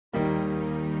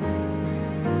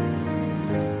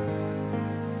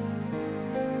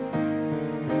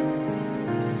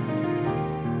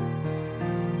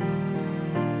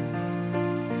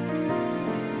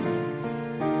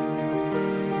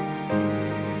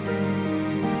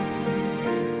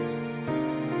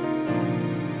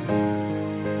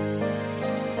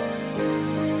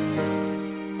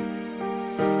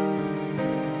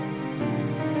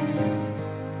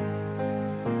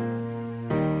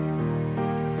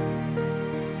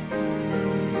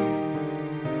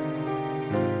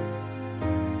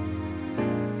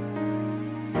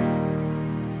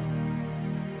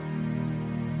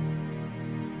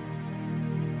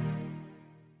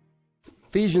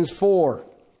Ephesians 4,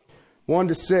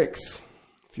 1-6.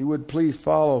 If you would please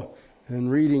follow in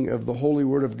reading of the Holy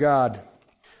Word of God.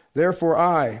 Therefore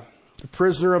I, the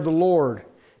prisoner of the Lord,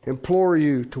 implore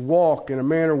you to walk in a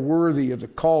manner worthy of the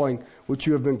calling which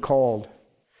you have been called,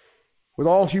 with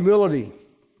all humility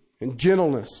and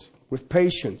gentleness, with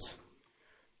patience,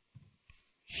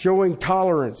 showing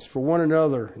tolerance for one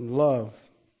another in love,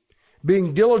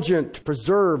 being diligent to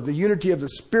preserve the unity of the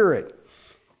Spirit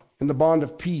in the bond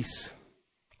of peace.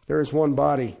 There is one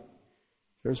body,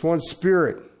 there is one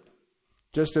Spirit,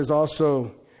 just as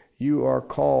also you are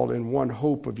called in one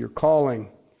hope of your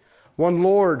calling, one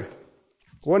Lord,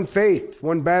 one faith,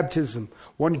 one baptism,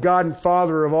 one God and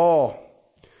Father of all,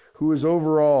 who is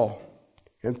over all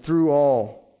and through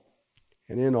all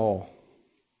and in all.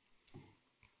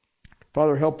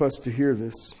 Father, help us to hear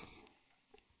this.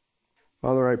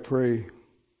 Father, I pray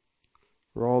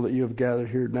for all that you have gathered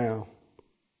here now.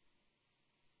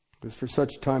 It's for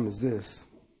such a time as this.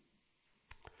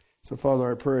 So,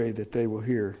 Father, I pray that they will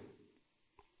hear.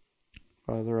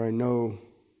 Father, I know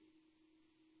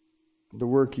the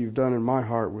work you've done in my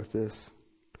heart with this.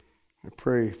 I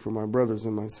pray for my brothers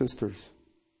and my sisters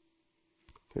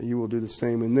that you will do the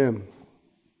same in them.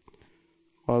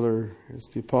 Father, as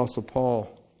the Apostle Paul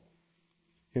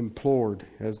implored,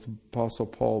 as the Apostle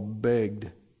Paul begged,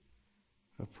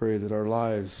 I pray that our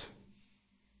lives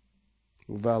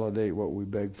will validate what we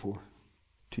beg for.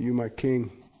 To you, my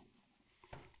King,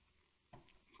 in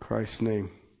Christ's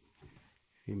name,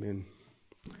 amen.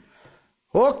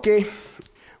 Okay,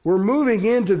 we're moving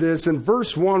into this. In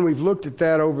verse 1, we've looked at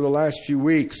that over the last few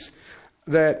weeks,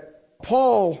 that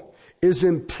Paul is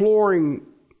imploring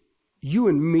you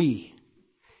and me.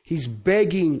 He's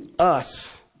begging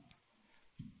us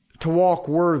to walk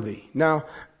worthy. Now,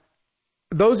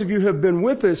 those of you who have been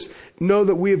with us know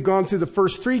that we have gone through the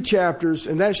first 3 chapters,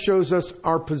 and that shows us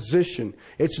our position.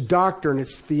 It's doctrine,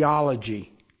 it's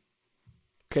theology.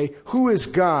 Okay, who is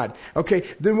God? Okay,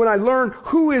 then when I learn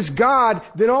who is God,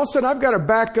 then all of a sudden I've got to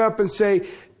back up and say,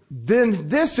 then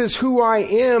this is who I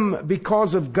am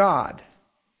because of God.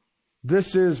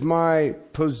 This is my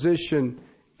position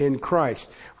in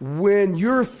Christ. When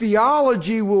your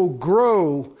theology will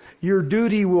grow, your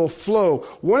duty will flow.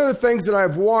 One of the things that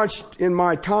I've watched in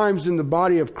my times in the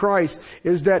body of Christ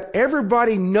is that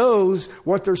everybody knows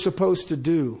what they're supposed to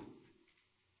do,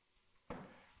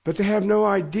 but they have no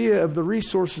idea of the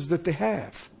resources that they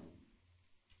have.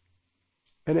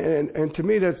 And to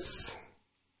me, that's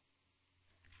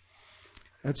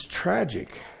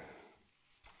tragic.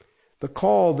 The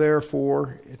call,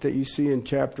 therefore, that you see in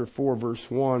chapter 4, verse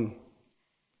 1,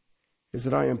 is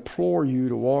that I implore you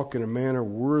to walk in a manner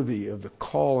worthy of the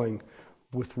calling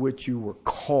with which you were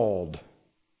called.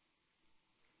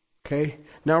 Okay?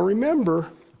 Now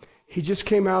remember, he just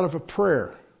came out of a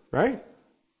prayer, right?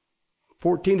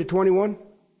 14-21.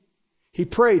 He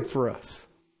prayed for us.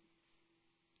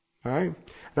 All right?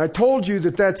 And I told you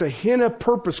that that's a hina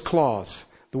purpose clause,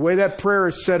 the way that prayer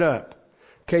is set up.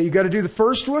 Okay, you got to do the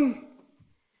first one,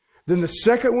 then the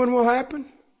second one will happen,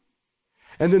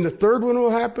 and then the third one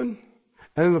will happen,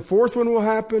 and then the fourth one will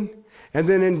happen, and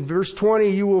then in verse 20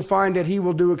 you will find that he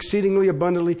will do exceedingly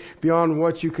abundantly beyond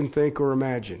what you can think or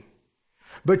imagine.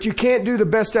 But you can't do the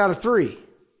best out of 3.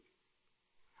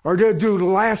 Or do the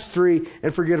last 3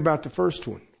 and forget about the first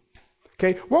one.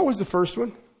 Okay, what was the first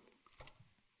one?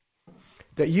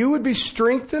 That you would be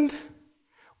strengthened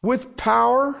with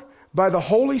power by the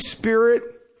Holy Spirit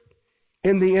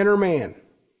in the inner man.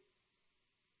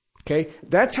 Okay,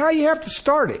 that's how you have to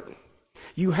start it.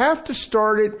 You have to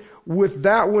start it with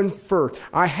that one first.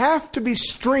 I have to be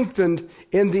strengthened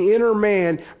in the inner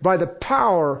man by the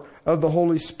power of the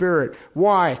Holy Spirit.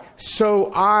 Why?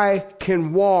 So I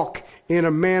can walk in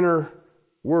a manner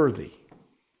worthy.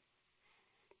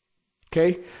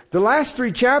 Okay? The last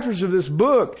 3 chapters of this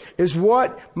book is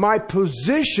what my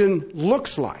position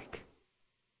looks like.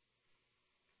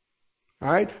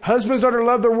 All right? Husbands are to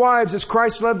love their wives as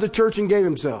Christ loved the church and gave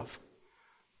himself.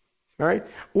 All right?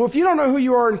 Well, if you don't know who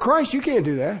you are in Christ, you can't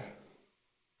do that.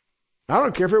 I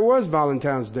don't care if it was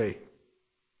Valentine's Day.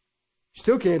 You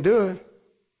still can't do it.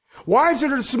 Wives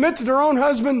are to submit to their own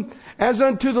husband as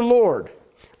unto the Lord.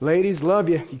 Ladies, love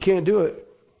you. You can't do it.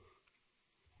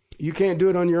 You can't do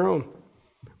it on your own.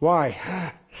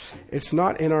 Why? It's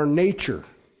not in our nature.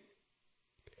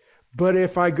 But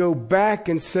if I go back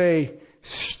and say,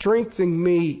 strengthen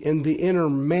me in the inner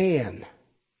man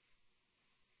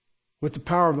with the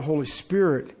power of the Holy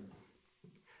Spirit,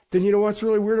 then you know what's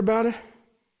really weird about it?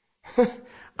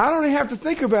 I don't even have to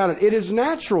think about it. It is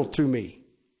natural to me.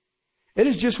 It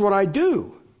is just what I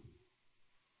do.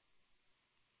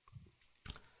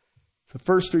 The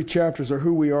first 3 chapters are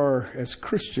who we are as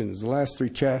Christians. The last 3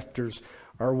 chapters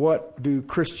are what do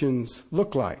Christians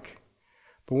look like.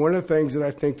 But one of the things that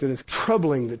I think that is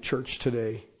troubling the church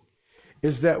today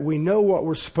is that we know what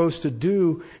we're supposed to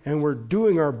do and we're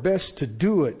doing our best to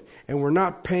do it, and we're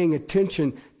not paying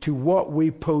attention to what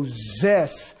we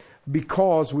possess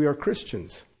because we are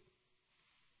Christians.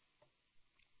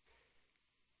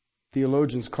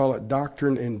 Theologians call it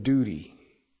doctrine and duty.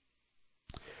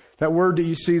 That word that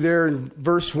you see there in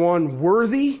verse 1,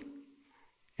 worthy,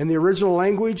 in the original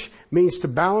language means to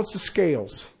balance the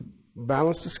scales.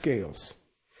 Balance the scales.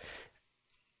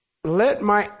 Let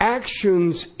my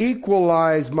actions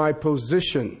equalize my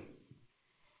position.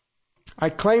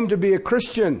 I claim to be a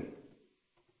Christian.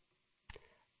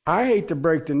 I hate to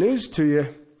break the news to you.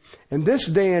 In this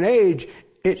day and age,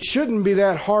 it shouldn't be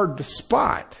that hard to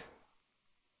spot.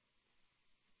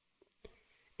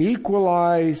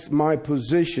 Equalize my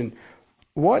position.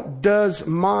 What does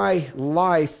my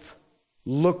life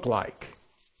look like?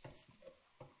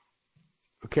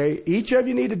 Okay, each of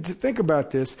you needed to think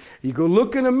about this. You go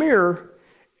look in a mirror.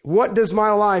 What does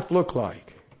my life look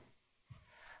like?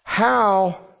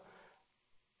 How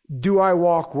do I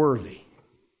walk worthy?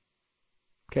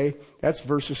 Okay, that's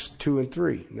verses 2 and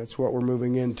 3. And that's what we're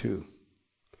moving into.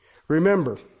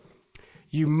 Remember,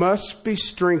 you must be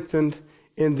strengthened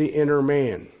in the inner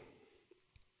man.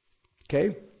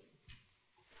 Okay?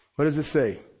 What does it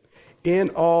say?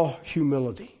 In all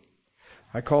humility.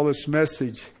 I call this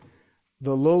message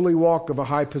the lowly walk of a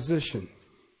high position.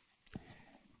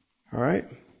 All right?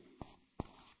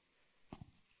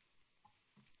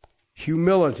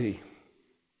 Humility.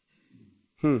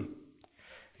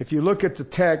 If you look at the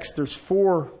text, there's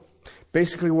 4,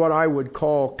 basically what I would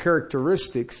call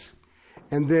characteristics.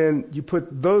 And then you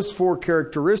put those 4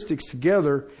 characteristics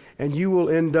together and you will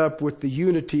end up with the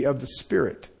unity of the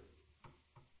Spirit.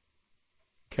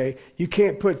 Okay? You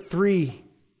can't put 3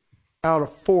 out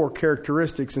of 4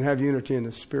 characteristics and have unity in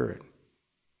the Spirit.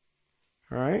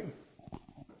 All right?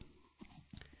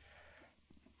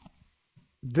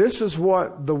 This is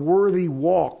what the worthy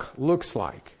walk looks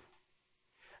like.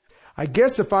 I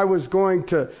guess if I was going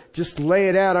to just lay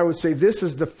it out, I would say this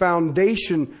is the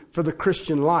foundation for the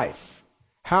Christian life.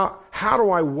 How do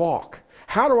I walk?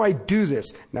 How do I do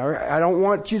this? Now, I don't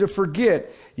want you to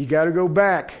forget, you got to go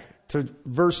back to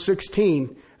verse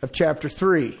 16 of chapter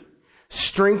 3.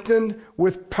 Strengthened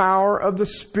with power of the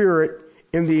Spirit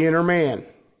in the inner man.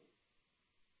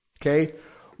 Okay?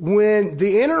 When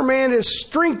the inner man is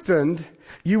strengthened,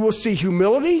 you will see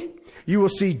humility, you will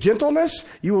see gentleness,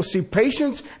 you will see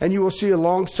patience, and you will see a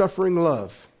long-suffering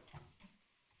love.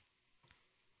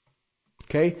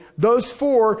 Okay? Those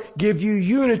 4 give you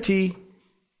unity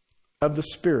of the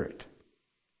Spirit.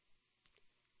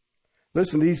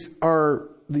 Listen,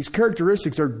 these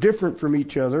characteristics are different from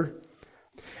each other,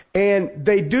 and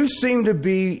they do seem to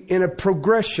be in a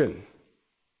progression.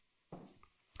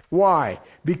 Why?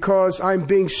 Because I'm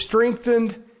being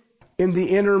strengthened in the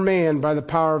inner man by the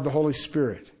power of the Holy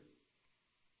Spirit.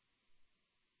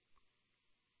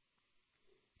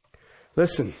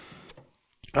 Listen,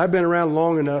 I've been around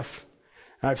long enough,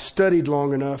 I've studied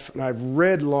long enough, and I've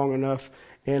read long enough,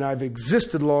 and I've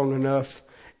existed long enough,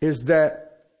 is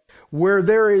that where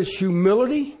there is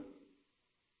humility,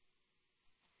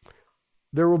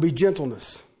 there will be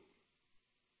gentleness.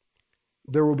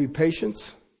 There will be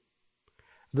patience.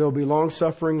 There will be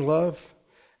long-suffering love.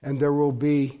 And there will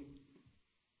be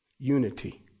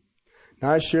unity.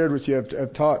 Now, I shared with you,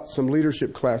 I've taught some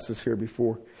leadership classes here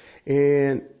before.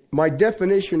 And my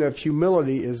definition of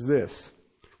humility is this.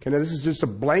 Okay, now this is just a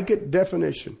blanket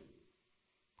definition.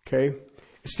 Okay?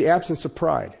 It's the absence of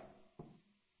pride.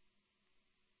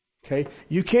 Okay?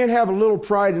 You can't have a little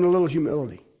pride and a little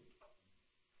humility.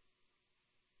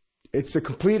 It's the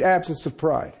complete absence of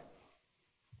pride.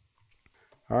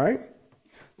 All right?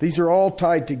 These are all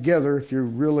tied together if you're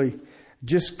really,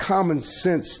 just common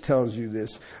sense tells you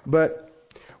this. But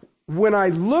when I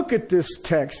look at this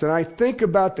text and I think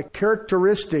about the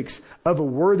characteristics of a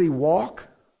worthy walk,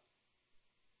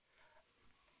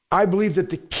 I believe that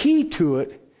the key to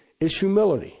it is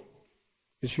humility.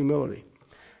 Is humility.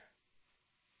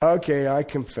 Okay, I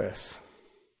confess.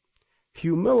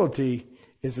 Humility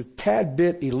is a tad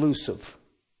bit elusive.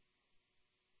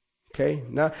 Okay?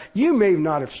 Now, you may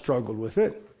not have struggled with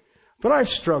it, but I've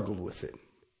struggled with it.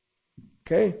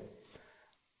 Okay?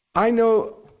 I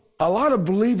know a lot of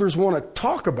believers want to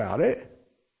talk about it,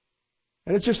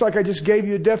 and it's just like I just gave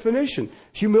you a definition.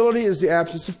 Humility is the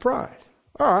absence of pride.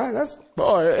 All right,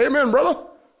 amen, brother.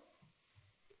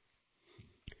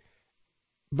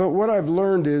 But what I've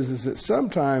learned is that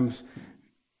sometimes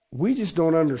we just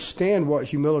don't understand what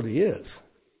humility is.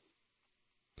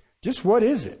 Just what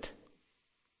is it?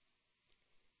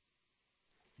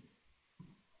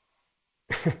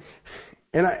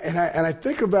 And I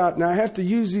think about, now I have to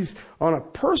use these on a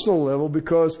personal level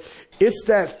because it's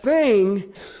that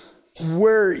thing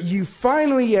where you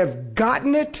finally have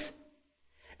gotten it,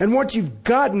 and once you've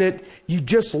gotten it, you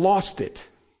just lost it.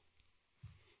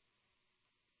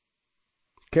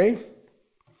 Okay?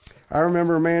 I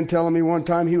remember a man telling me one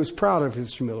time he was proud of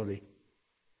his humility.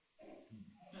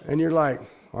 And you're like,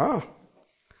 wow.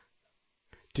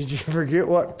 Did you forget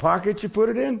what pocket you put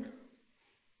it in?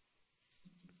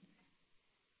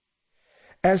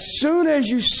 As soon as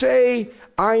you say,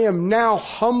 I am now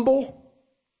humble,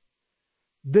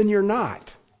 then you're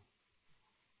not.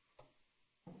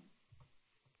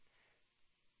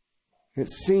 It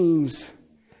seems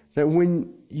that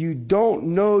when you don't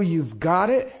know you've got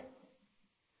it,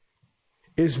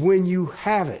 is when you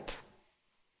have it.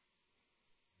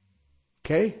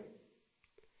 Okay?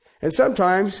 And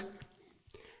sometimes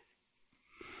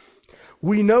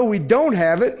we know we don't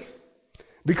have it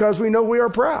because we know we are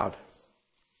proud.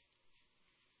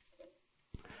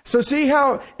 So see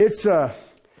how it's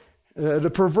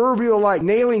the proverbial like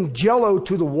nailing Jell-O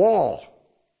to the wall.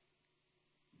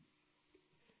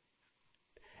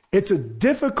 It's a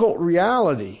difficult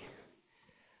reality,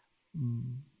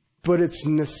 but it's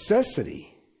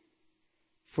necessity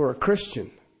for a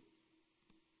Christian.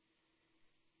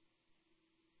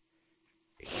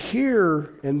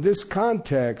 Here, in this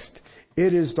context,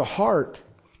 it is the heart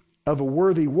of a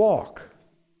worthy walk.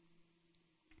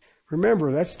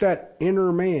 Remember, that's that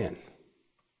inner man.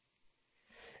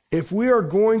 If we are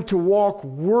going to walk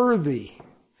worthy,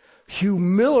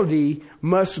 humility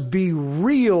must be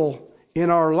real in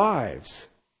our lives.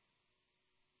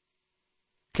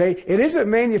 Okay? It isn't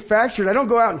manufactured. I don't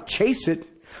go out and chase it.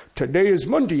 Today is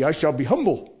Monday, I shall be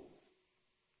humble.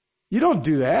 You don't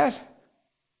do that.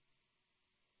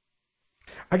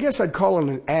 I guess I'd call it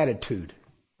an attitude.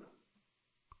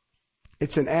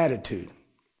 It's an attitude.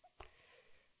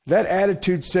 That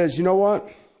attitude says, you know what?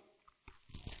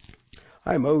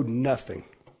 I'm owed nothing.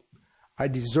 I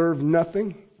deserve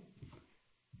nothing.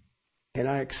 And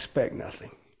I expect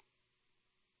nothing.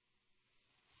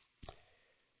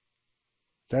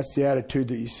 That's the attitude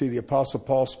that you see the Apostle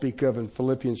Paul speak of in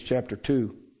Philippians chapter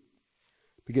 2,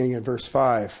 beginning at verse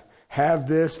 5. Have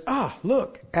this,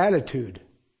 attitude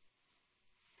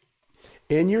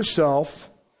in yourself,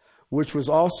 which was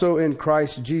also in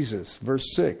Christ Jesus.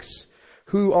 Verse 6.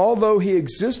 Who, although he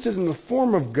existed in the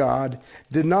form of God,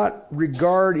 did not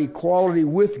regard equality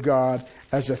with God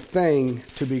as a thing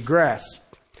to be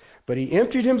grasped. But he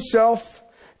emptied himself,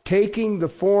 taking the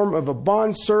form of a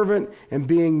bondservant and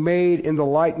being made in the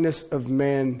likeness of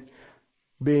men.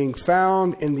 Being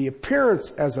found in the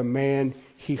appearance as a man,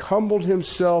 he humbled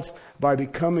himself by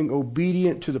becoming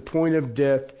obedient to the point of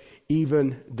death,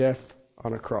 even death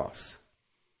on a cross.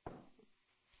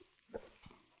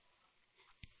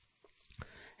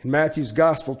 In Matthew's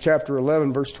Gospel, chapter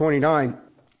 11, verse 29,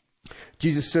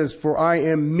 Jesus says, "For I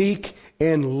am meek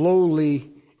and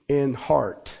lowly in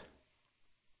heart."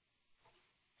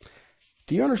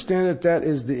 Do you understand that that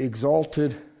is the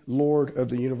exalted Lord of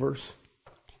the universe?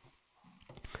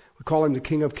 We call him the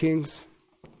King of Kings.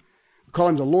 We call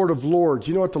him the Lord of Lords.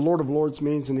 You know what the Lord of Lords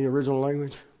means in the original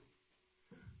language?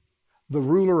 The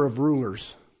ruler of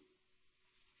rulers.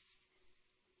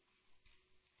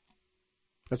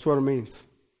 That's what it means.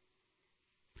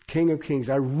 King of Kings.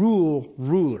 I rule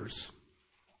rulers.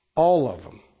 All of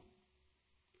them.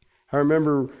 I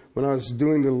remember when I was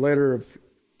doing the letter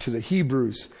to the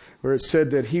Hebrews, where it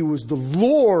said that he was the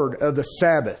Lord of the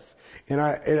Sabbath.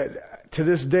 And to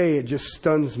this day, it just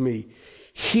stuns me.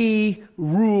 He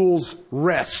rules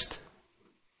rest.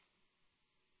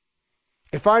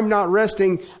 If I'm not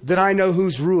resting, then I know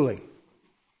who's ruling.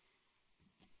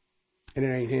 And it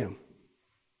ain't him.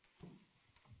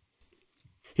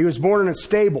 He was born in a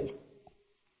stable.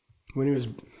 When he was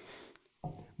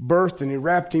birthed and he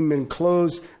wrapped him in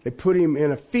clothes, they put him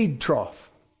in a feed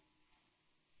trough.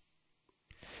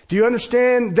 Do you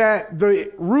understand that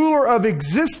the ruler of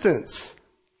existence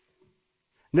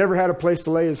never had a place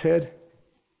to lay his head?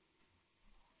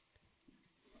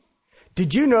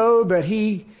 Did you know that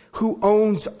he who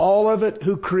owns all of it,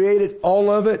 who created all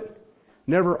of it,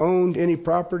 never owned any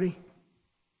property?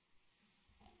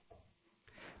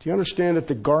 Do you understand that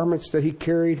the garments that he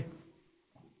carried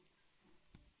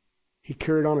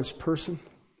on his person?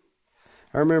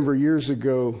 I remember years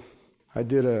ago, I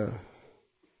did a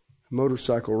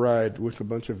motorcycle ride with a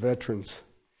bunch of veterans.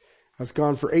 I was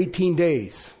gone for 18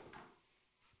 days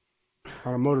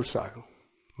on a motorcycle.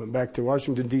 Went back to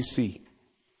Washington, D.C.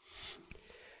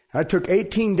 I took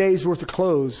 18 days worth of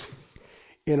clothes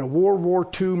in a World War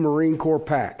II Marine Corps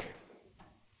pack.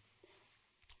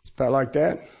 It's about like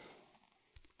that.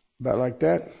 About like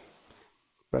that.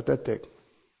 About that thick.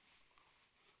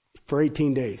 For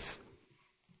 18 days.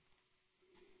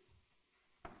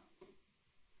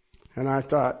 And I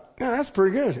thought, yeah, that's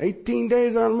pretty good. 18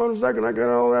 days on a motorcycle, I got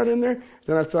all that in there.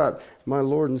 Then I thought, my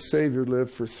Lord and Savior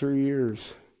lived for 3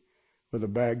 years with a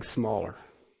bag smaller.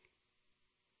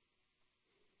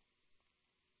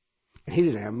 And he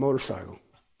didn't have a motorcycle.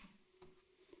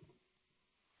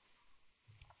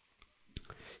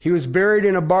 He was buried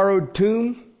in a borrowed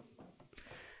tomb.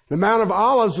 The Mount of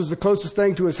Olives was the closest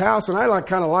thing to his house, and I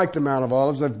kind of like the Mount of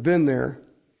Olives. I've been there.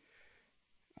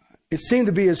 It seemed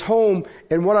to be his home,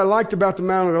 and what I liked about the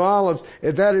Mount of Olives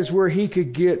is that is where he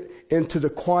could get into the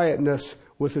quietness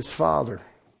with his Father.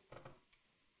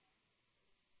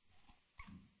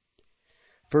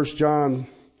 1 John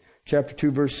chapter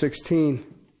 2, verse 16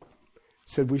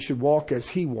 said we should walk as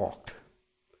he walked.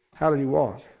 How did he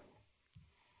walk?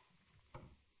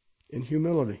 In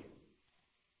humility.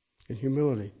 In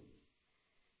humility.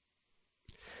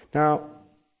 Now,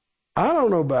 I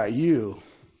don't know about you,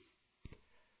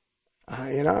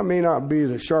 and I may not be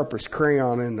the sharpest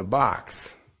crayon in the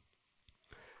box.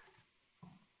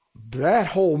 That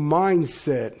whole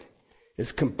mindset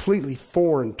is completely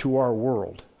foreign to our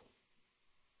world.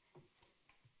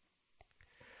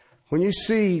 When you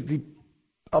see the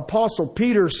Apostle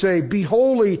Peter say, "Be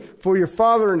holy, for your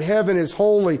Father in heaven is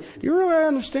holy," do you really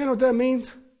understand what that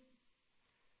means?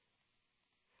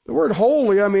 The word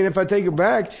holy, I mean, if I take it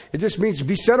back, it just means to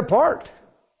be set apart.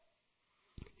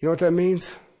 You know what that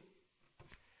means?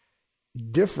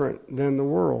 Different than the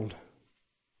world.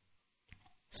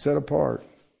 Set apart.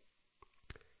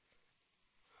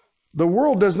 The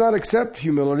world does not accept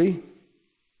humility.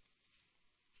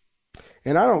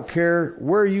 And I don't care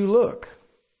where you look.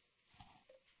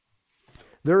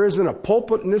 There isn't a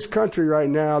pulpit in this country right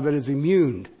now that is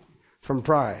immune from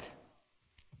pride.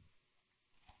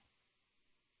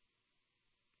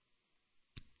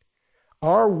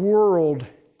 Our world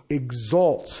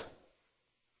exalts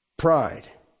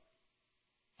pride.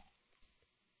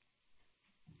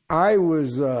 I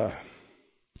was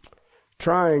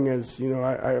trying, as you know,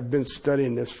 I've been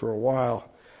studying this for a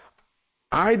while.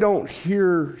 I don't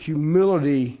hear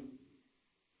humility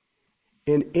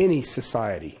in any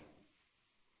society.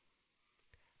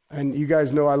 And you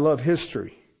guys know I love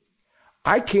history.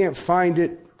 I can't find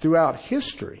it throughout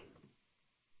history.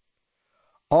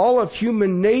 All of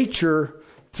human nature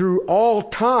through all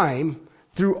time,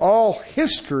 through all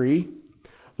history,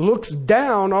 looks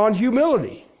down on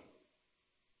humility.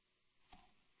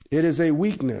 It is a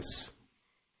weakness.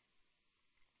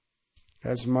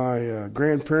 As my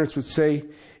grandparents would say,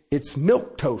 it's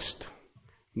milquetoast.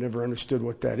 Never understood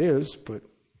what that is, but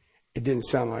it didn't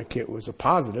sound like it was a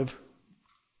positive.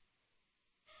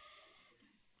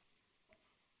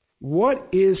 What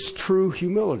is true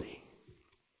humility?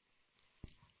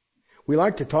 We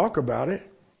like to talk about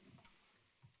it.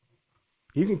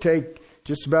 You can take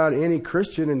just about any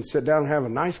Christian and sit down and have a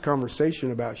nice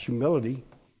conversation about humility.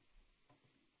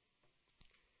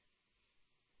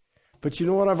 But you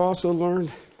know what I've also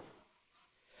learned?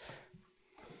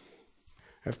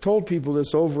 I've told people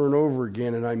this over and over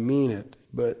again, and I mean it,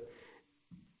 but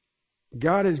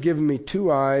God has given me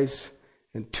 2 eyes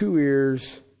and 2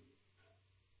 ears,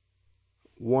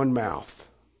 1 mouth.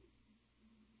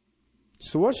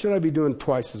 So what should I be doing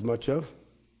twice as much of?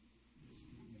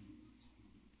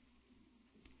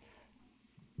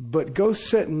 But go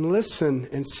sit and listen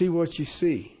and see what you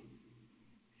see.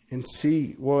 And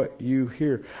see what you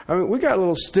hear. I mean, we got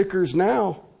little stickers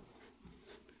now.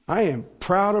 I am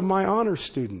proud of my honor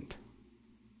student.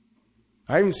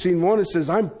 I haven't seen one that says,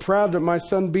 "I'm proud that my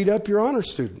son beat up your honor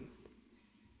student."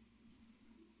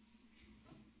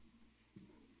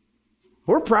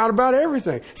 We're proud about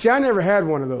everything. See, I never had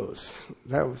one of those.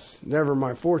 That was never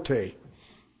my forte.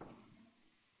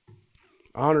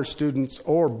 Honor students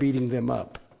or beating them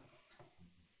up.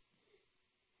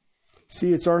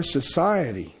 See, it's our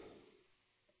society.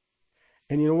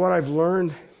 And you know what I've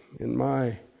learned in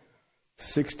my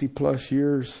 60 plus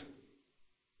years?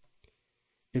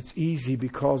 It's easy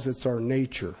because it's our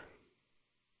nature.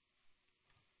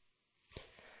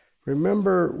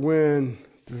 Remember when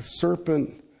the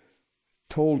serpent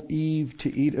told Eve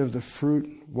to eat of the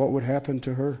fruit, what would happen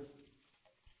to her?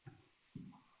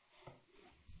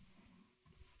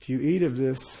 If you eat of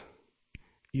this,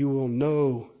 you will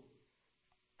know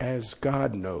as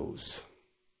God knows.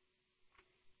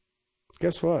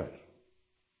 Guess what?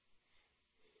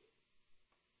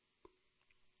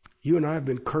 You and I have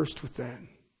been cursed with that.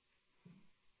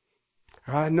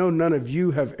 I know none of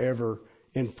you have ever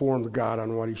informed God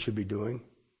on what he should be doing.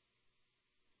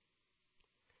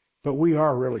 But we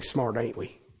are really smart, ain't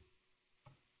we?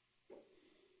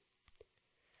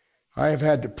 I have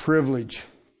had the privilege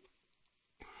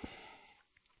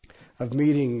of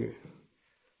meeting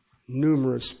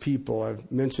numerous people. I've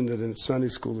mentioned it in Sunday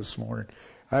school this morning.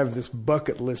 I have this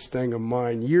bucket list thing of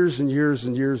mine. Years and years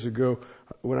and years ago,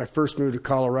 when I first moved to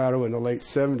Colorado in the late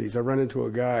 70s, I ran into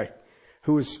a guy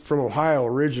who was from Ohio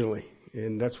originally,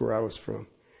 and that's where I was from.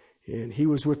 And he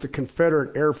was with the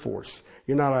Confederate Air Force.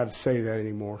 You're not allowed to say that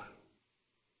anymore.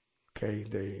 Okay,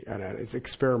 it's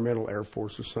experimental Air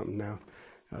Force or something now.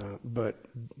 But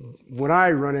when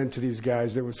I run into these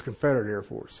guys, it was Confederate Air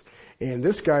Force. And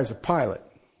this guy's a pilot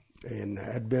and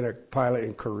had been a pilot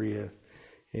in Korea.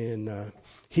 And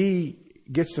he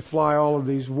gets to fly all of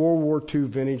these World War II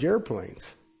vintage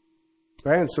airplanes.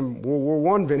 And some World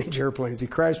War I vintage airplanes. He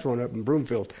crashed one up in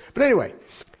Broomfield. But anyway,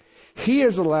 he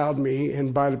has allowed me,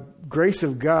 and by the grace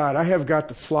of God, I have got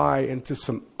to fly into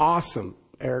some awesome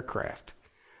aircraft.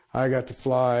 I got to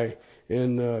fly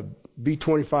in the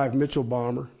B-25 Mitchell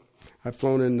bomber. I've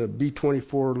flown in the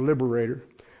B-24 Liberator.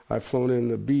 I've flown in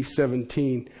the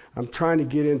B-17. I'm trying to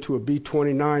get into a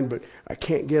B-29, but I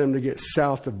can't get them to get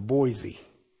south of Boise.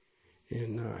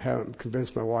 And I haven't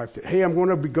convinced my wife that, hey, I'm going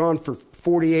to be gone for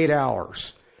 48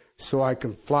 hours so I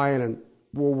can fly in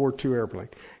a World War II airplane.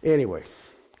 Anyway,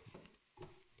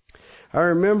 I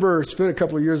remember it's been a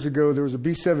couple of years ago, there was a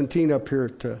B-17 up here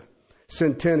at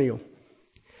Centennial.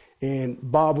 And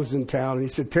Bob was in town, and he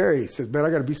said, Terry, he says, man, I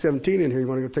got a B-17 in here. You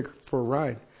want to go take it for a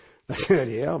ride? I said,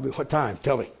 yeah, what time?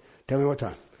 Tell me what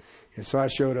time. And so I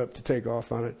showed up to take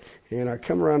off on it. And I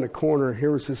come around the corner, and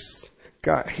here was this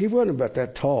guy. He wasn't about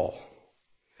that tall.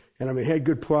 And I mean, he had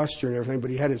good posture and everything, but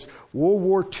he had his World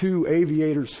War II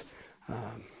aviator's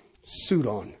suit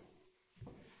on.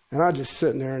 And I was just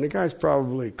sitting there, and the guy's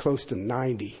probably close to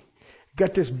 90.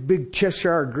 Got this big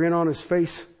Cheshire grin on his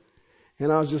face.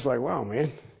 And I was just like, wow,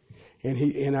 man.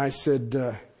 And I said,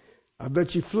 I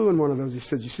bet you flew in one of those. He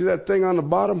says, you see that thing on the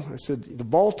bottom? I said, the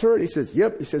ball turret? He says,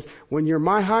 yep. He says, when you're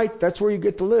my height, that's where you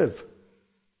get to live.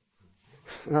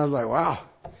 And I was like, wow.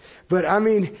 But I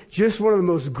mean, just one of the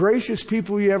most gracious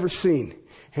people you ever seen.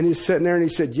 And he's sitting there and he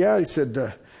said, yeah. He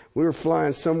said, we were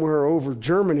flying somewhere over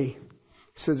Germany.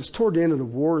 He says, it's toward the end of the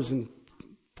wars in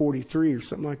 43 or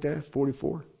something like that,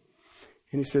 44.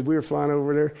 And he said, we were flying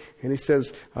over there. And he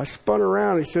says, I spun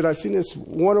around. He said, I seen this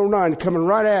 109 coming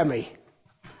right at me.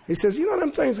 He says, you know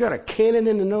them things got a cannon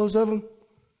in the nose of them?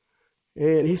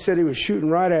 And he said he was shooting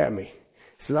right at me.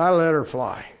 He said, I let her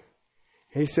fly.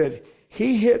 And he said,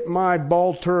 he hit my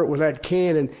ball turret with that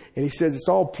cannon. And he says, it's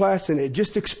all plastic. And it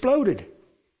just exploded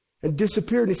and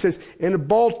disappeared. And he says, in a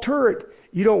ball turret,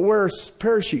 you don't wear a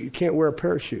parachute. You can't wear a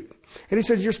parachute. And he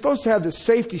says, you're supposed to have the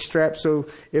safety strap so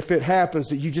if it happens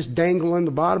that you just dangle in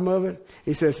the bottom of it.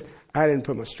 He says, I didn't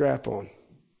put my strap on.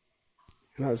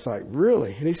 And I was like,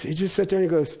 really? And he just sat there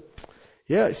and he goes,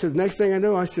 yeah. He says, next thing I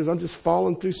know, I'm just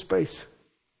falling through space.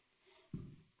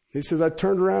 He says, I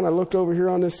turned around, I looked over here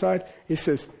on this side. He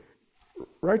says,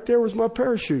 right there was my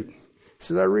parachute. He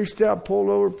says, I reached out, pulled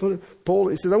over, pulled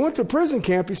it. He says, I went to prison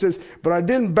camp. He says, but I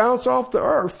didn't bounce off the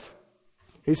earth.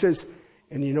 He says,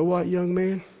 and you know what, young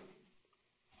man?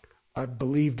 I've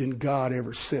believed in God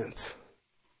ever since.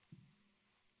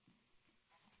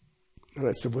 And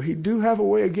I said, well, he do have a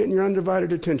way of getting your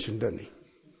undivided attention, doesn't he?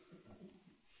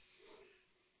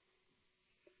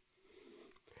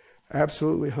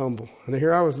 Absolutely humble. And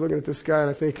here I was looking at this guy and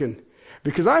I'm thinking,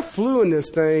 because I flew in this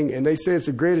thing and they say it's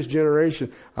the greatest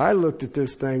generation. I looked at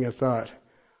this thing and thought,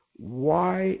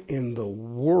 why in the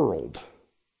world?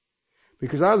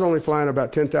 Because I was only flying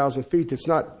about 10,000 feet. It's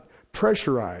not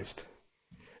pressurized.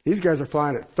 These guys are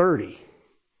flying at 30.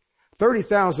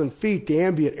 30,000 feet, the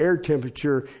ambient air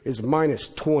temperature is minus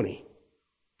 20.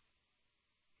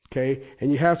 Okay?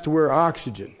 And you have to wear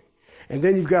oxygen. And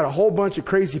then you've got a whole bunch of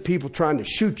crazy people trying to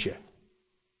shoot you.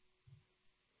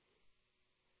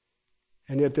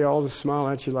 And yet they all just smile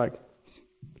at you like,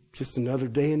 just another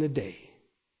day in the day.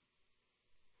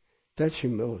 That's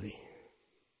humility.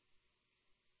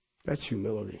 That's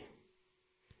humility.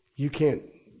 You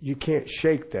can't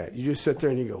shake that. You just sit there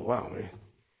and you go, wow, man.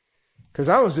 Because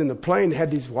I was in the plane that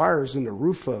had these wires in the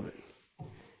roof of it.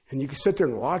 And you could sit there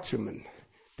and watch them and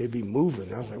they'd be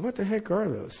moving. I was like, what the heck are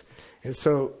those? And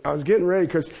so I was getting ready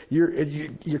because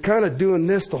you're kind of doing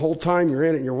this the whole time you're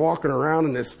in it and you're walking around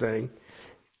in this thing.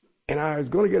 And I was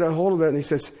going to get a hold of that and he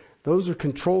says, those are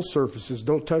control surfaces.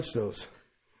 Don't touch those.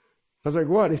 I was like,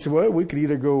 what? And he said, well, we could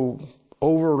either go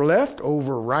over left,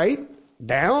 over right,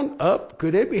 Down, up,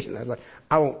 could it be? And I was like,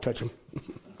 I won't touch them.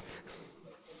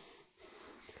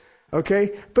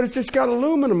 Okay? But it's just got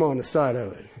aluminum on the side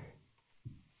of it.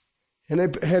 And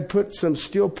they had put some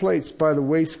steel plates by the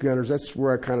waist gunners. That's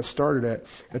where I kind of started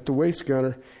at the waist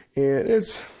gunner. And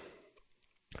it's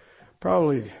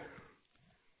probably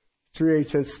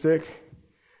 3/8 inch thick.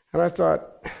 And I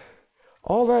thought,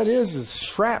 all that is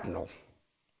shrapnel.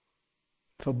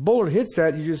 If a bullet hits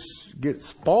that, you just get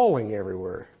spalling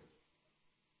everywhere.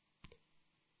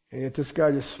 And yet this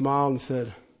guy just smiled and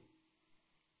said,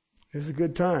 it's a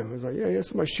good time. I was like, yeah,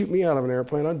 somebody shoot me out of an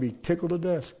airplane, I'd be tickled to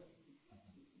death.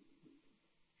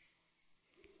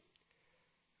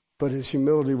 But his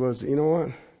humility was, you know what?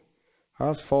 I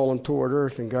was falling toward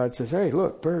earth, and God says, hey,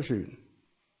 look, parachute.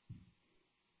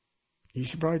 You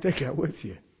should probably take that with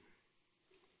you.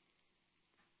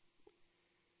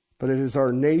 But it is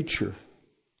our nature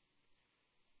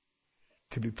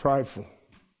to be prideful.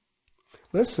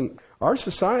 Listen, our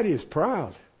society is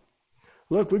proud.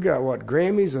 Look, we got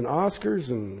Grammys and Oscars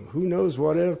and who knows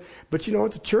whatever. But you know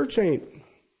what? The church ain't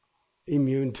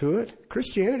immune to it.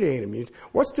 Christianity ain't immune.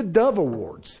 What's the Dove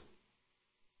Awards?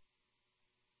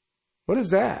 What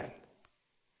is that?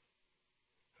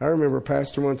 I remember a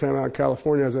pastor one time out in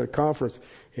California, I was at a conference,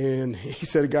 and he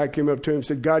said a guy came up to him and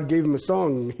said God gave him a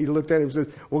song. And he looked at him and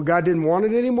said, well, God didn't want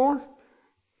it anymore?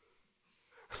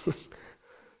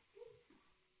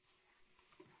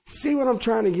 See what I'm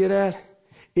trying to get at?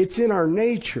 It's in our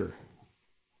nature.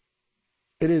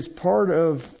 It is part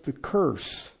of the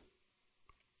curse.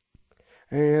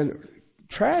 And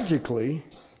tragically,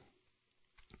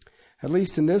 at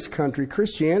least in this country,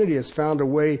 Christianity has found a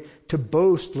way to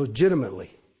boast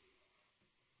legitimately.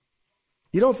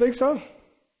 You don't think so?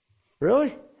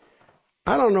 Really?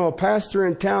 I don't know a pastor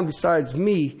in town besides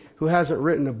me who hasn't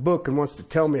written a book and wants to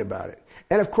tell me about it.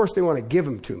 And of course they want to give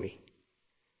them to me.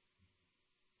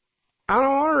 I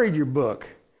don't want to read your book.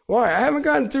 Why? I haven't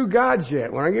gotten through God's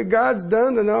yet. When I get God's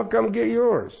done, then I'll come get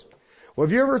yours. Well,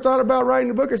 have you ever thought about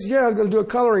writing a book? I said, yeah, I was going to do a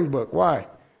coloring book. Why?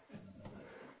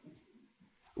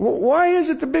 Well, why is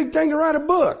it the big thing to write a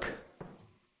book?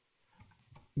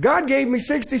 God gave me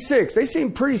 66. They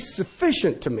seem pretty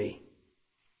sufficient to me.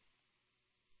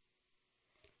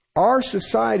 Our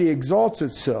society exalts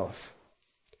itself.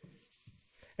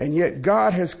 And yet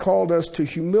God has called us to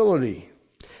humility.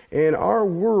 And our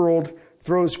world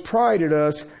throws pride at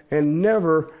us and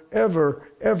never, ever,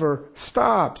 ever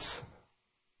stops.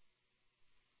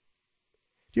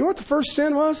 Do you know what the first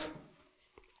sin was?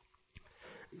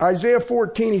 Isaiah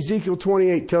 14, Ezekiel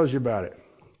 28 tells you about it.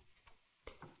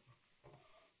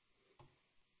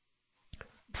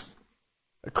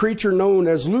 A creature known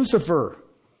as Lucifer.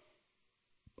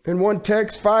 In one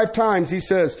text, 5 times he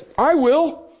says, I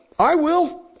will, I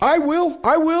will, I will,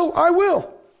 I will, I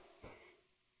will.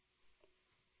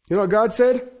 You know what God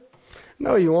said?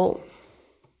 No, you won't.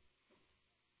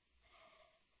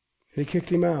 He kicked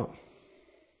him out.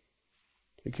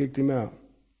 He kicked him out.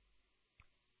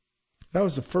 That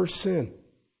was the first sin.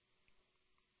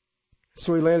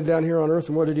 So he landed down here on earth,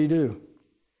 and what did he do?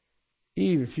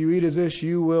 Eve, if you eat of this,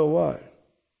 you will what?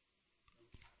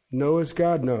 Know as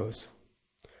God knows.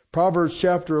 Proverbs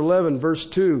chapter 11, verse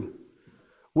 2.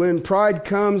 When pride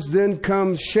comes, then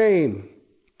comes shame.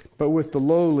 But with the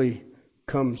lowly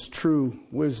comes true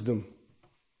wisdom.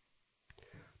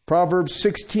 Proverbs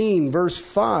 16, verse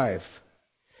 5.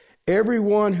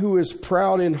 Everyone who is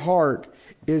proud in heart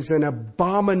is an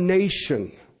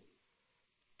abomination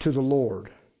to the Lord.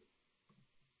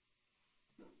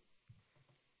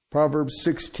 Proverbs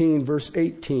 16, verse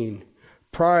 18.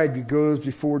 Pride goes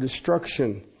before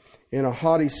destruction, and a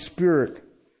haughty spirit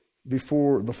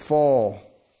before the fall.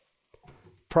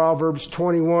 Proverbs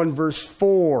 21, verse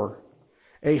 4.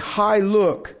 A high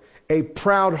look, a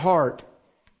proud heart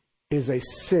is a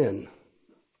sin.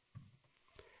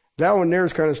 That one there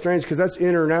is kind of strange because that's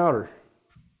inner and outer.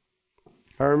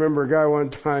 I remember a guy one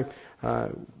time,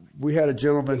 we had a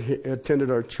gentleman who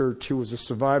attended our church who was a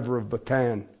survivor of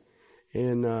Bataan.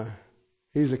 And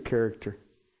he's a character.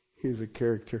 He's a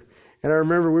character. And I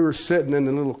remember we were sitting in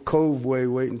the little cove way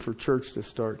waiting for church to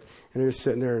start. And he was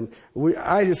sitting there. And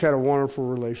I just had a wonderful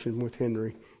relation with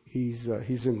Henry. He's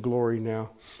in glory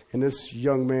now. And this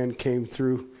young man came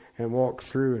through and walked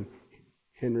through. And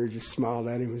Henry just smiled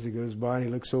at him as he goes by. And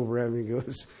he looks over at me and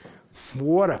goes,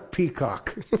 what a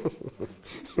peacock.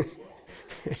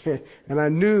 And I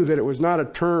knew that it was not a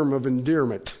term of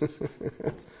endearment.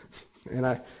 And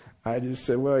I just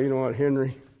said, well, you know what,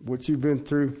 Henry, what you've been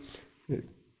through,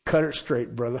 cut it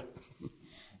straight, brother.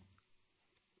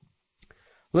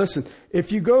 Listen,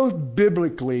 if you go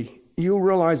biblically, you'll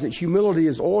realize that humility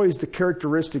is always the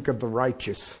characteristic of the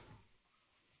righteous.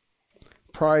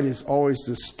 pride is always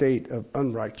the state of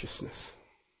unrighteousness.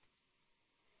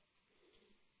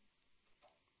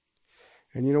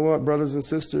 And you know what, brothers and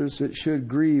sisters? It should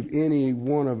grieve any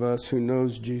one of us who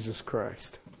knows Jesus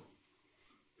Christ.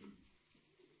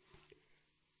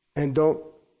 And don't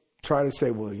try to say,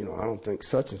 well, I don't think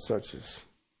such and such is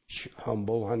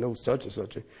humble. I know such and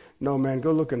such. No, man,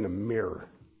 go look in the mirror.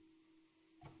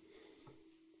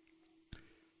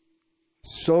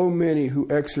 So many who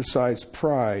exercise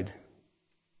pride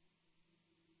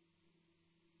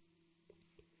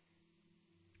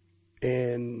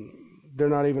and they're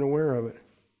not even aware of it.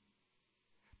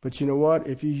 But you know what?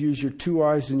 If you use your 2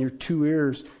 eyes and your 2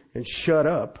 ears and shut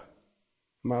up,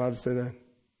 am I allowed to say that?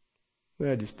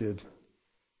 Yeah, I just did.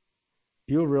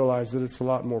 You'll realize that it's a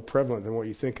lot more prevalent than what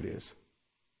you think it is.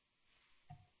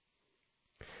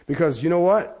 Because you know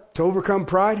what? To overcome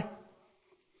pride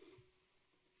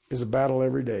is a battle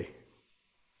every day.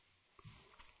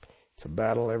 It's a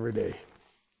battle every day.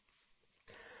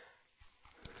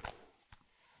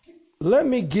 Let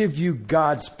me give you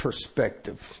God's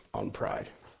perspective on pride.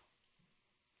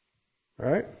 All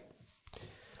right?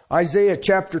 Isaiah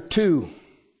chapter 2,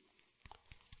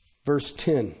 verse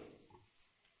 10.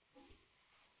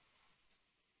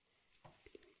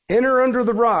 Enter under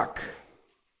the rock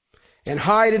and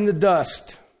hide in the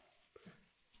dust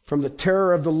from the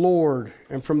terror of the Lord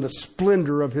and from the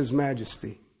splendor of his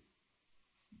majesty.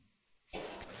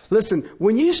 Listen,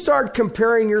 when you start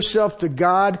comparing yourself to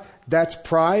God, that's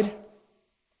pride.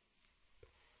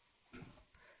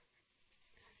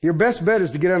 Your best bet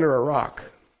is to get under a rock.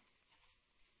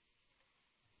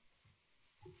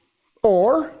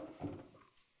 Or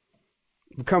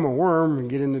become a worm and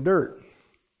get in the dirt.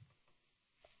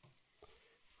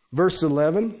 Verse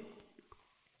 11.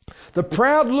 The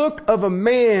proud look of a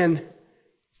man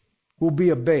will be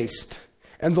abased,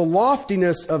 and the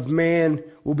loftiness of man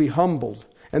will be humbled,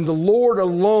 and the Lord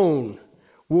alone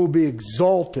will be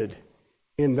exalted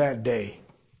in that day.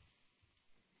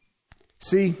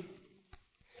 See,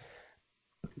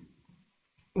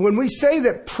 when we say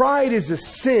that pride is a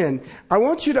sin, I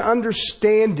want you to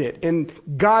understand it in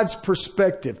God's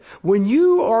perspective. When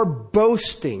you are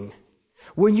boasting,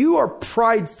 when you are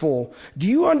prideful, do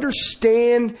you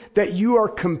understand that you are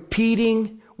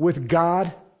competing with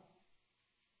God?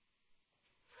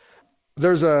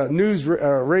 There's a news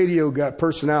radio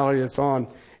personality that's on,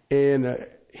 and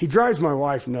he drives my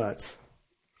wife nuts.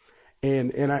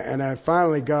 And I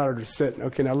finally got her to sit.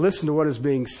 Okay, now listen to what is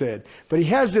being said. But he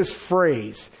has this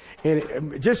phrase, and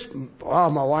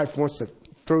my wife wants to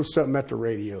throw something at the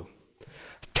radio.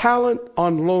 Talent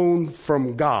on loan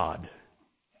from God.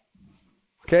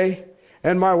 Okay?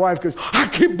 And my wife goes, I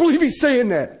can't believe he's saying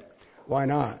that. Why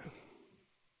not?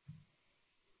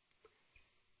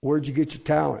 Where'd you get your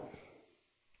talent?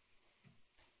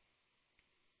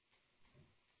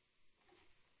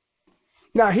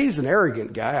 Now, he's an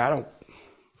arrogant guy.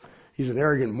 He's an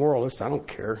arrogant moralist. I don't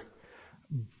care.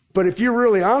 But if you're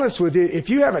really honest with it, if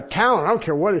you have a talent, I don't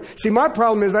care what see, my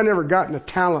problem is I never got in the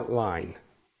talent line.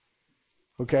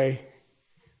 Okay?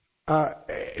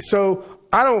 So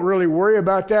I don't really worry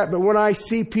about that. But when I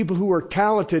see people who are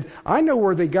talented, I know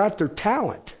where they got their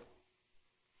talent.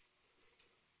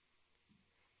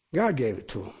 God gave it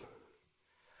to them.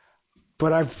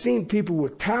 But I've seen people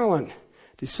with talent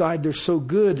decide they're so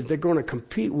good that they're going to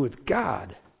compete with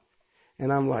God.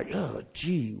 And I'm like, oh,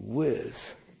 gee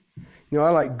whiz. You know, I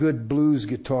like good blues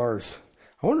guitars.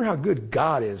 I wonder how good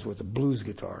God is with a blues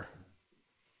guitar.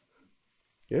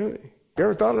 You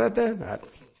ever thought about that?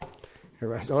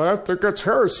 I think that's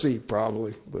heresy,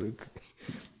 probably. But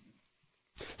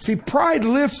see, pride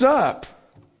lifts up.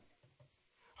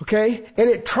 Okay? And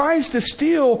it tries to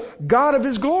steal God of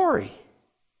his glory.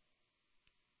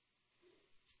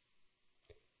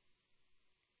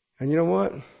 And you know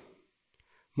what?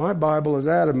 My Bible is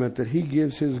adamant that he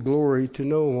gives his glory to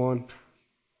no one.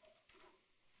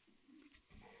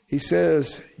 He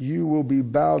says, you will be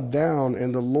bowed down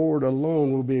and the Lord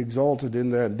alone will be exalted in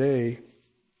that day.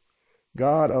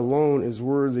 God alone is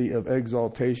worthy of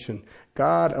exaltation.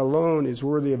 God alone is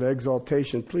worthy of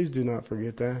exaltation. Please do not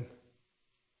forget that.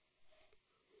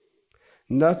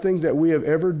 Nothing that we have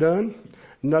ever done,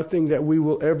 nothing that we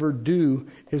will ever do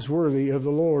is worthy of the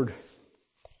Lord.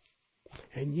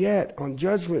 And yet, on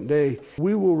Judgment Day,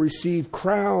 we will receive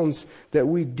crowns that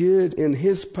we did in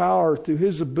his power, through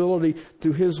his ability,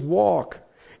 through his walk.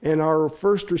 And our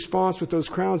first response with those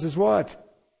crowns is what?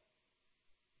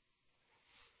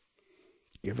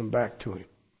 Give them back to him.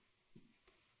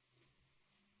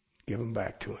 Give them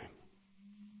back to him.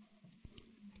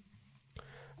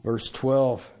 Verse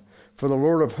 12. For the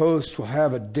Lord of hosts will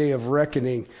have a day of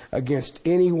reckoning against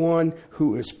anyone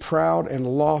who is proud and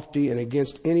lofty, and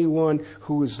against anyone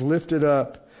who is lifted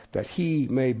up, that he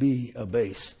may be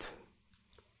abased.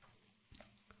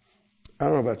 I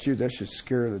don't know about you, that should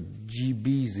scare the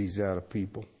jeebies out of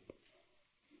people.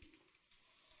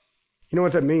 You know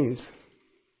what that means?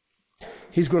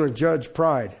 He's going to judge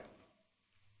pride.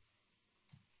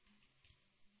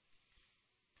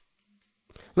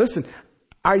 Listen,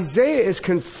 Isaiah is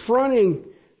confronting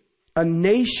a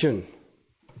nation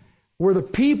where the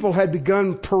people had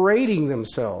begun parading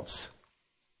themselves.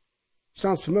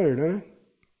 Sounds familiar, doesn't it?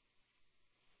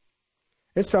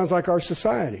 It sounds like our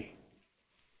society.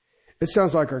 It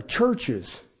sounds like our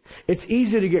churches. It's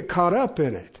easy to get caught up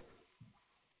in it.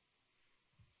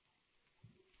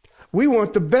 We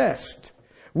want the best.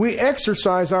 We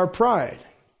exercise our pride.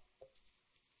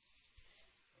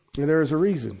 And there is a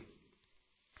reason.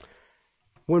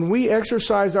 When we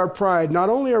exercise our pride, not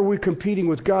only are we competing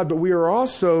with God, but we are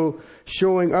also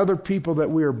showing other people that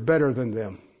we are better than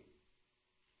them.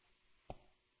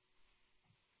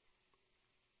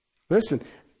 Listen,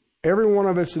 every one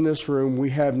of us in this room,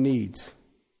 we have needs.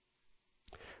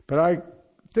 But I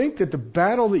think that the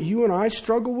battle that you and I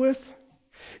struggle with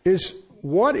is,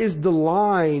 what is the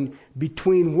line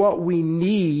between what we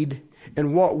need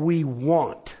and what we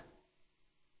want?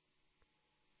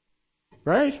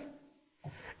 Right?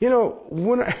 You know,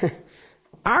 when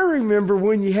I remember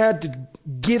when you had to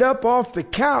get up off the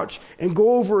couch and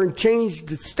go over and change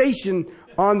the station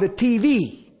on the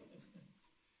TV.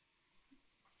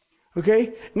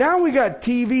 Okay? Now we got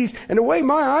TVs, and the way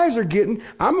my eyes are getting,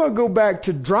 I'm going to go back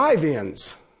to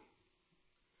drive-ins.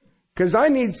 Because I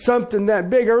need something that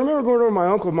big. I remember going over to my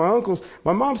uncle.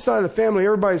 My mom's side of the family,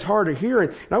 everybody's hard of hearing.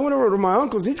 And I went over to my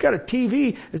uncle's. He's got a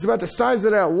TV. It's about the size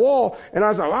of that wall. And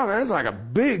I thought, wow, that's like a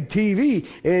big TV.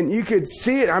 And you could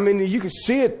see it. I mean, you could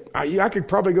see it. I could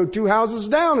probably go 2 houses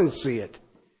down and see it.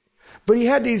 But he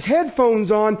had these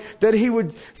headphones on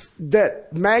that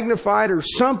magnified or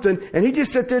something. And he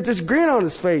just sat there with this grin on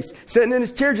his face, sitting in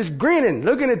his chair, just grinning,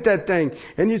 looking at that thing.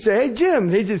 And you say, hey, Jim.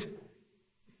 And he just...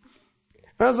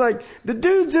 I was like, the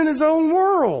dude's in his own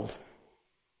world.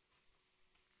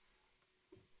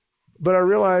 But I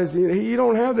realized you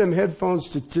don't have them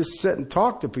headphones to just sit and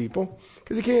talk to people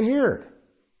because you can't hear it.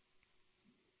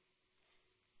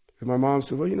 And my mom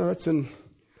said, well, that's in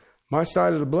my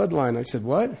side of the bloodline. I said,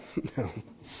 what? No.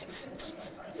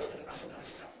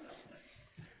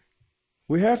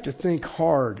 We have to think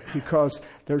hard because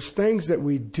there's things that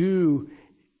we do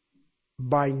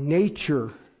by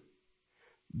nature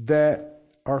that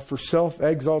are for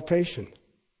self-exaltation.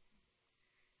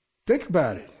 Think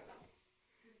about it.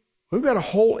 We've got a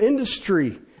whole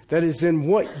industry that is in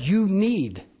what you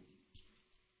need.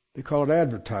 They call it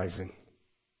advertising.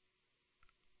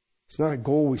 It's not a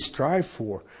goal we strive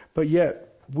for, but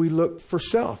yet we look for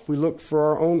self. We look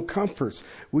for our own comforts.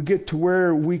 We get to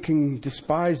where we can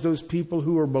despise those people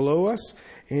who are below us,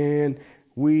 and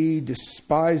we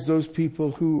despise those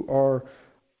people who are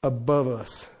above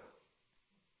us.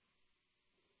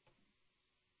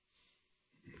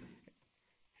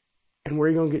 And where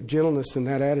are you going to get gentleness in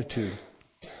that attitude?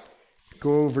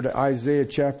 Go over to Isaiah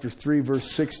chapter 3,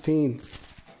 verse 16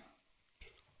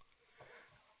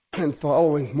 and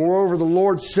following. Moreover, the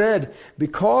Lord said,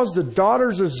 because the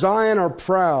daughters of Zion are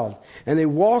proud, and they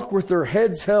walk with their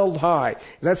heads held high.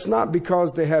 That's not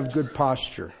because they have good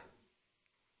posture.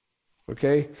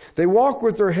 Okay? They walk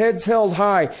with their heads held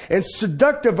high and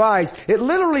seductive eyes. It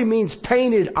literally means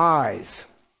painted eyes.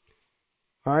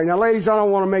 All right, now ladies, I don't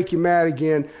want to make you mad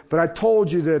again, but I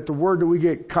told you that the word that we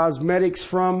get cosmetics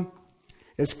from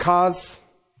is cosmos.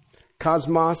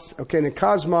 Okay, and the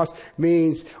cosmos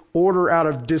means order out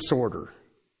of disorder.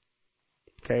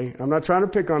 Okay, I'm not trying to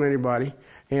pick on anybody,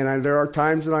 and there are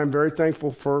times that I'm very thankful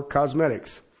for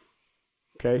cosmetics.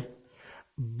 Okay,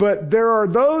 but there are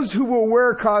those who will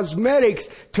wear cosmetics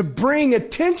to bring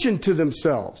attention to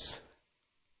themselves.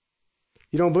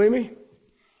 You don't believe me?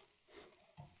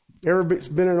 Ever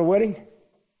been in a wedding?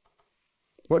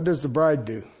 What does the bride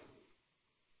do?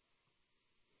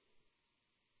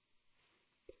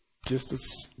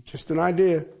 Just an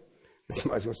idea.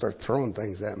 Somebody's going to start throwing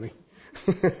things at me.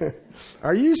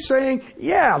 Are you saying,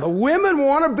 yeah, the women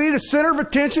want to be the center of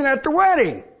attention at the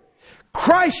wedding?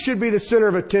 Christ should be the center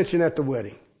of attention at the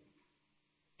wedding.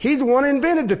 He's the one who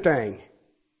invented the thing.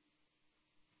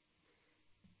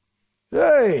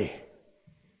 Hey,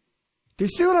 do you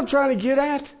see what I'm trying to get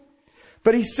at?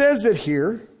 But he says it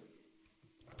here.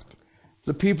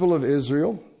 The people of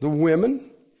Israel, the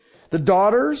women, the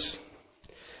daughters,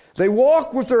 they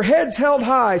walk with their heads held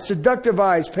high, seductive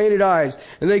eyes, painted eyes.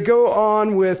 And they go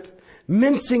on with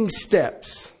mincing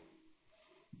steps.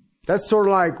 That's sort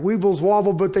of like weebles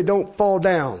wobble, but they don't fall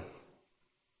down.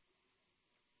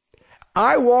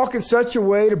 I walk in such a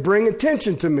way to bring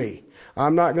attention to me.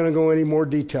 I'm not going to go any more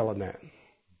detail on that.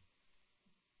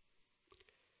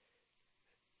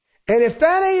 And if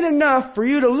that ain't enough for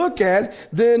you to look at,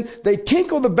 then they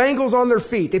tinkle the bangles on their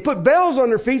feet. They put bells on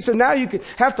their feet, so now you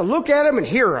have to look at them and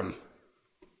hear them.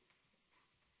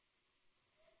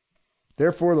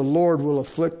 Therefore the Lord will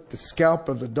afflict the scalp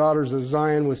of the daughters of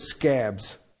Zion with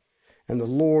scabs, and the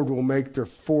Lord will make their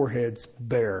foreheads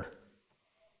bare.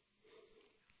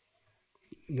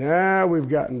 Now we've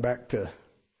gotten back to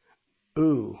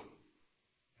ooh.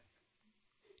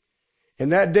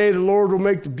 And that day the Lord will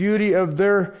make the beauty of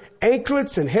their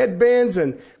anklets and headbands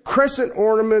and crescent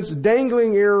ornaments,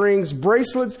 dangling earrings,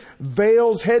 bracelets,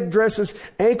 veils, headdresses,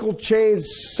 ankle chains,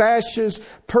 sashes,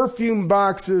 perfume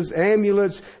boxes,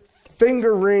 amulets,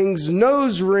 finger rings,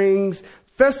 nose rings,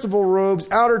 festival robes,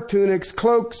 outer tunics,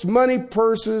 cloaks, money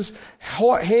purses,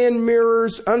 hand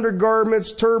mirrors,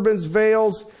 undergarments, turbans,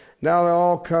 veils. Now they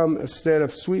all come instead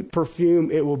of sweet perfume.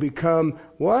 It will become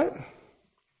what?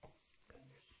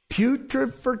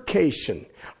 Putrefaction.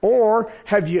 Or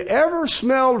have you ever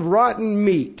smelled rotten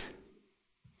meat?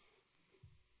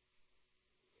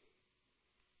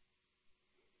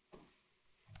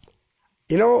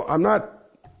 You know,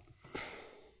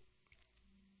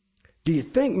 do you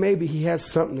think maybe he has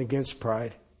something against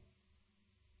pride?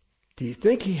 Do you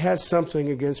think he has something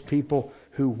against people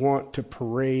who want to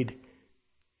parade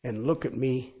and look at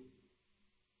me?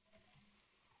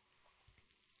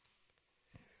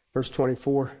 Verse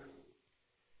 24,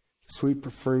 sweet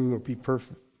perfume will be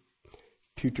perfect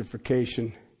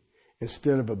putrefaction.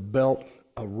 Instead of a belt,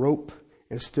 a rope.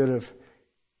 Instead of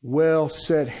well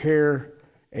set hair,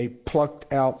 a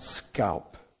plucked out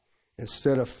scalp.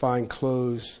 Instead of fine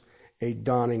clothes, a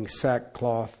donning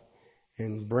sackcloth.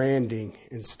 And branding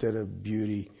instead of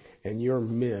beauty. And your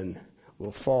men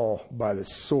will fall by the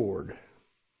sword.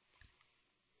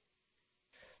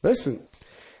 Listen,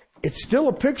 it's still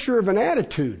a picture of an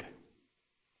attitude.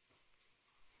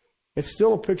 It's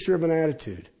still a picture of an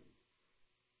attitude.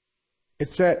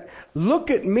 It's that, look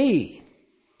at me.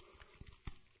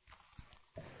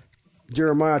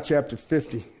 Jeremiah chapter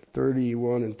 50,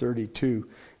 31 and 32.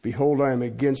 Behold, I am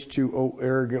against you, O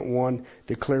arrogant one,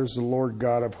 declares the Lord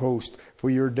God of hosts. For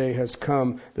your day has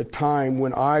come, the time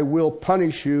when I will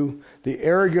punish you. The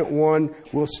arrogant one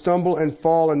will stumble and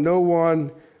fall, and no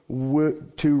one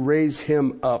to raise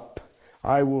him up.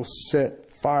 I will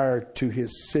set fire to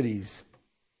his cities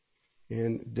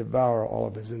and devour all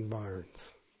of his environs.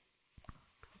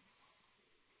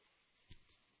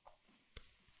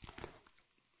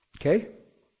 Okay?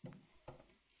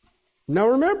 Now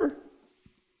remember,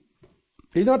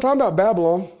 he's not talking about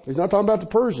Babylon. He's not talking about the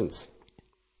Persians.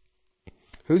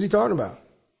 Who's he talking about?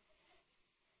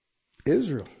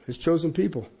 Israel, his chosen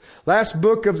people. Last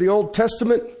book of the Old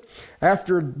Testament.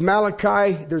 After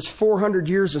Malachi, there's 400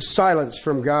 years of silence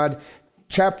from God.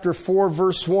 Chapter 4,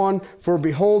 verse 1, for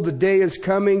behold, the day is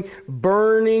coming,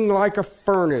 burning like a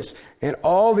furnace, and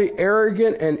all the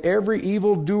arrogant and every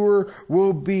evildoer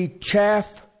will be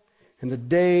chaff, and the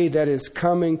day that is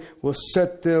coming will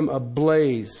set them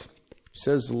ablaze,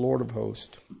 says the Lord of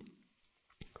hosts,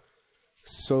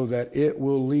 so that it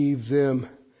will leave them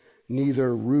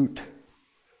neither root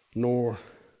nor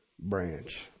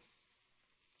branch.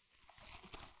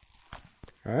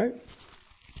 All right?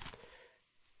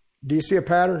 Do you see a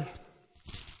pattern?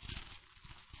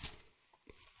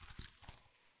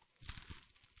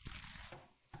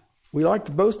 We like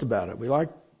to boast about it. We like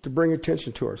to bring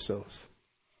attention to ourselves.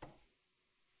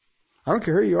 I don't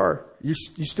care who you are. You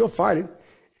still fighting.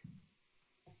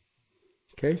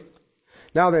 Okay?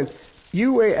 Now then,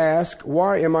 you may ask,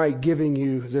 why am I giving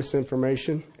you this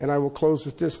information? And I will close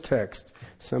with this text.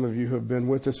 Some of you who have been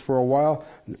with us for a while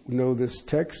know this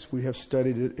text. We have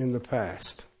studied it in the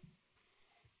past.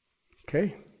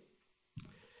 Okay?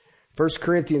 1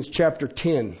 Corinthians chapter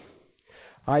 10.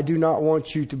 I do not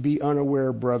want you to be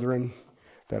unaware, brethren,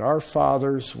 that our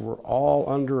fathers were all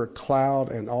under a cloud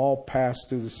and all passed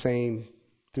through the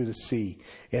sea.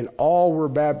 And all were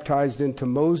baptized into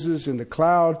Moses in the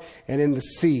cloud and in the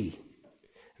sea.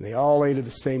 And they all ate of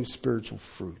the same spiritual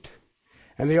fruit.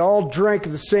 And they all drank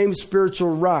of the same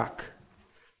spiritual rock,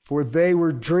 for they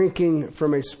were drinking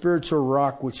from a spiritual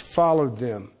rock which followed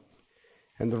them.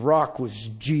 And the rock was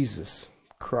Jesus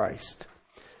Christ.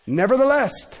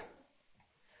 Nevertheless,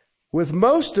 with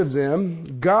most of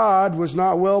them, God was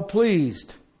not well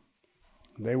pleased.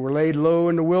 They were laid low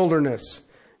in the wilderness.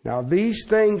 Now these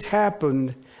things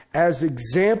happened as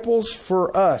examples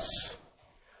for us,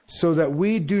 so that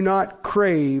we do not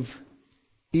crave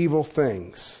evil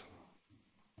things,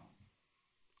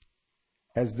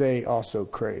 as they also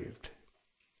craved.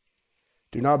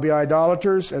 Do not be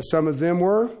idolaters, as some of them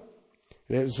were.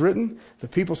 It is written, the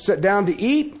people sat down to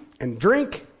eat and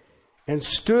drink and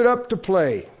stood up to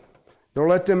play. Nor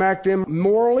let them act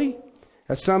immorally,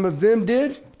 as some of them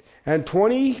did. And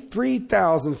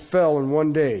 23,000 fell in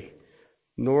one day.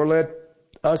 Nor let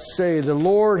us say, the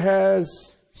Lord has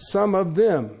some of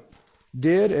them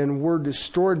did and were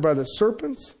destroyed by the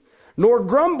serpents. Nor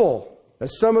grumble,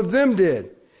 as some of them did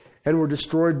and were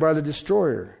destroyed by the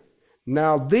destroyer.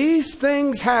 Now these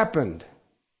things happened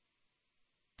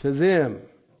to them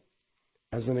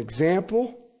as an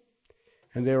example,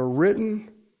 and they were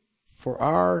written for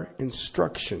our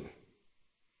instruction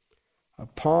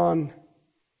upon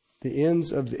the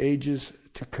ends of the ages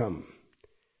to come.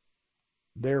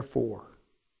 Therefore,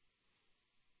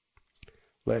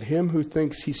 let him who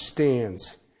thinks he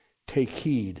stands take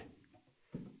heed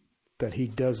that he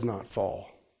does not fall.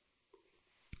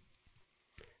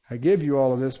 I give you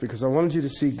all of this because I wanted you to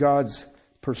see God's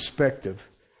perspective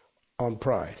on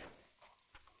pride.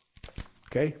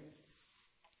 Okay?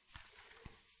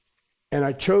 And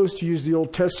I chose to use the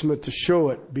Old Testament to show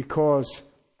it because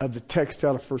of the text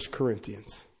out of 1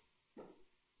 Corinthians.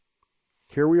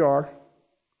 Here we are.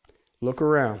 Look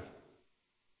around.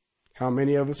 How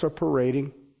many of us are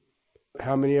parading?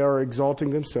 How many are exalting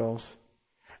themselves?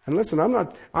 And listen, I'm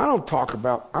not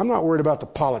worried about the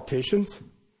politicians.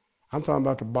 I'm talking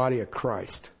about the body of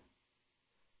Christ.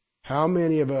 How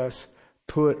many of us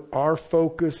put our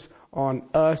focus on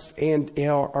us and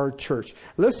our church?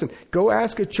 Listen, go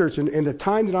ask a church. In the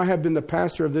time that I have been the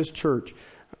pastor of this church,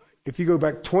 if you go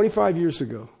back 25 years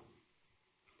ago,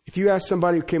 if you ask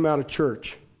somebody who came out of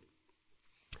church,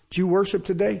 do you worship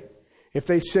today? If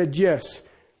they said yes,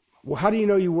 well, how do you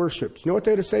know you worshiped? You know what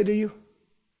they would say to you?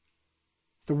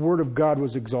 The Word of God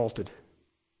was exalted.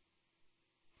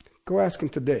 Go ask them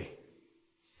today.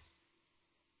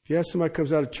 If you ask somebody who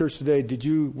comes out of church today, did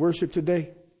you worship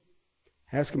today?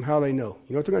 Ask them how they know.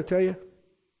 You know what they're going to tell you?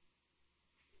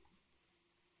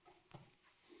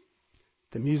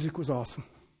 The music was awesome.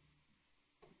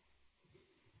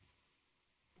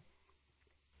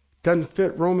 Doesn't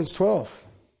fit Romans 12.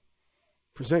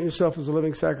 Present yourself as a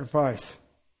living sacrifice,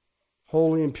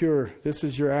 holy and pure. This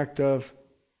is your act of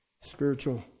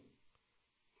spiritual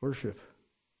worship.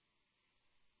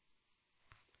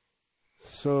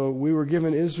 So we were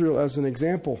given Israel as an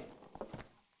example.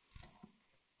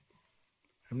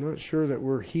 I'm not sure that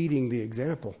we're heeding the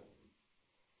example,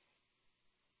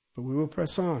 but we will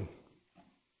press on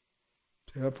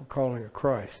to the upward calling of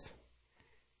Christ.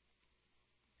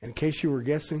 In case you were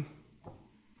guessing,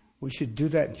 we should do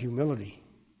that in humility.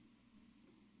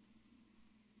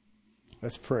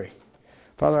 Let's pray.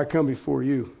 Father, I come before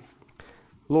you.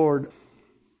 Lord,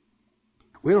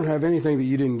 we don't have anything that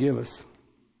you didn't give us.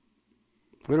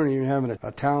 We don't even have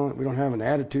a talent. We don't have an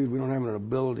attitude. We don't have an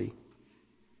ability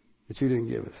that you didn't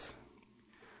give us.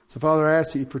 So, Father, I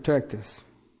ask that you protect us.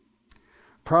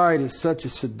 Pride is such a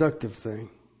seductive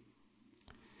thing.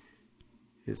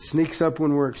 It sneaks up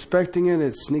when we're expecting it.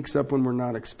 It sneaks up when we're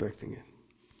not expecting it.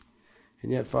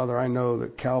 And yet, Father, I know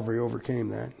that Calvary overcame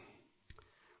that.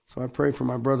 So I pray for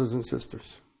my brothers and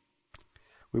sisters.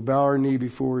 We bow our knee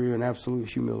before you in absolute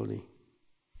humility.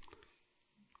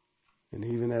 And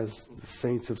even as the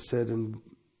saints have said in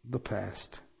the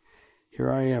past,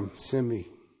 here I am, send me.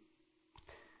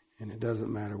 And it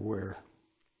doesn't matter where.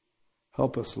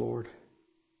 Help us, Lord.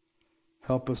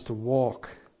 Help us to walk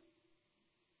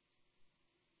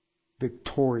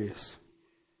victorious,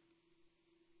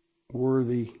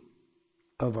 worthy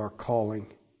of our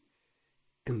calling,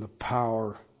 in the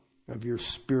power of your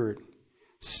Spirit,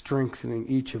 strengthening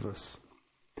each of us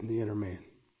in the inner man.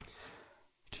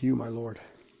 To you, my Lord.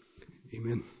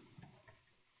 Amen.